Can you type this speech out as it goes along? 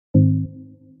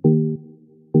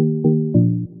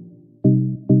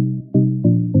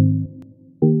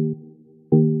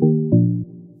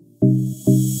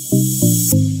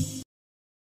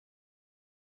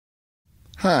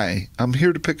Hi, I'm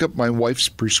here to pick up my wife's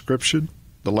prescription.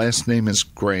 The last name is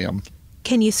Graham.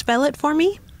 Can you spell it for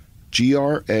me?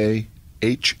 Graham.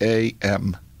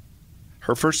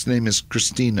 Her first name is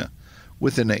Christina,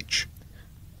 with an H.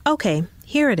 Okay,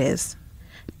 here it is.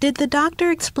 Did the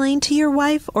doctor explain to your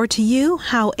wife or to you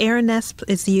how Aranesp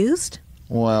is used?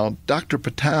 Well, Dr.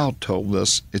 Patel told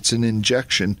us it's an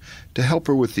injection to help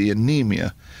her with the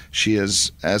anemia she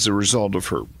has as a result of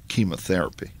her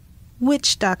chemotherapy.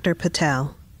 Which Dr.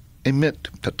 Patel?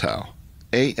 Amit Patel.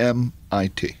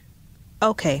 A-M-I-T.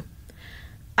 Okay.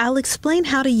 I'll explain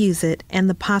how to use it and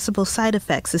the possible side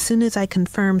effects as soon as I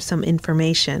confirm some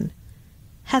information.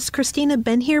 Has Christina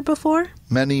been here before?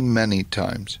 Many, many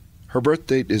times. Her birth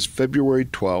date is February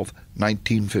 12,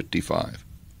 1955.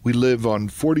 We live on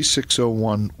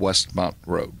 4601 Westmont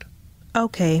Road.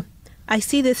 Okay. I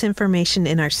see this information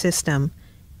in our system.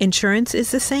 Insurance is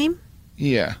the same?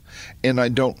 Yeah, and I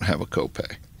don't have a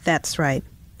copay. That's right.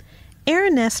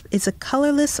 Aranesp is a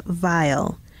colorless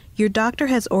vial. Your doctor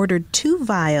has ordered 2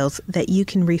 vials that you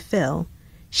can refill.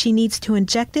 She needs to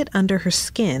inject it under her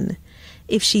skin.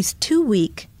 If she's too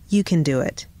weak, you can do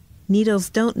it. Needles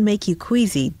don't make you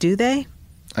queasy, do they?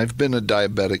 I've been a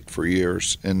diabetic for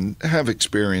years and have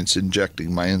experience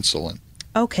injecting my insulin.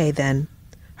 Okay, then.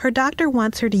 Her doctor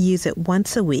wants her to use it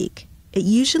once a week. It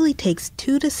usually takes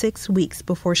 2 to 6 weeks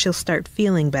before she'll start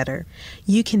feeling better.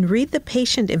 You can read the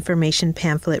patient information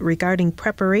pamphlet regarding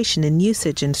preparation and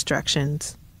usage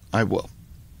instructions. I will.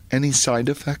 Any side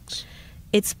effects?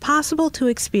 It's possible to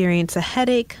experience a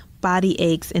headache, body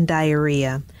aches, and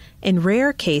diarrhea. In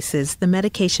rare cases, the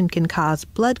medication can cause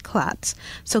blood clots,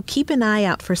 so keep an eye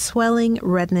out for swelling,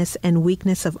 redness, and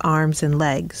weakness of arms and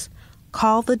legs.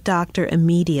 Call the doctor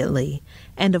immediately.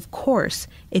 And of course,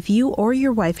 if you or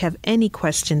your wife have any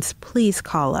questions, please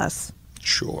call us.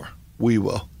 Sure, we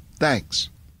will. Thanks.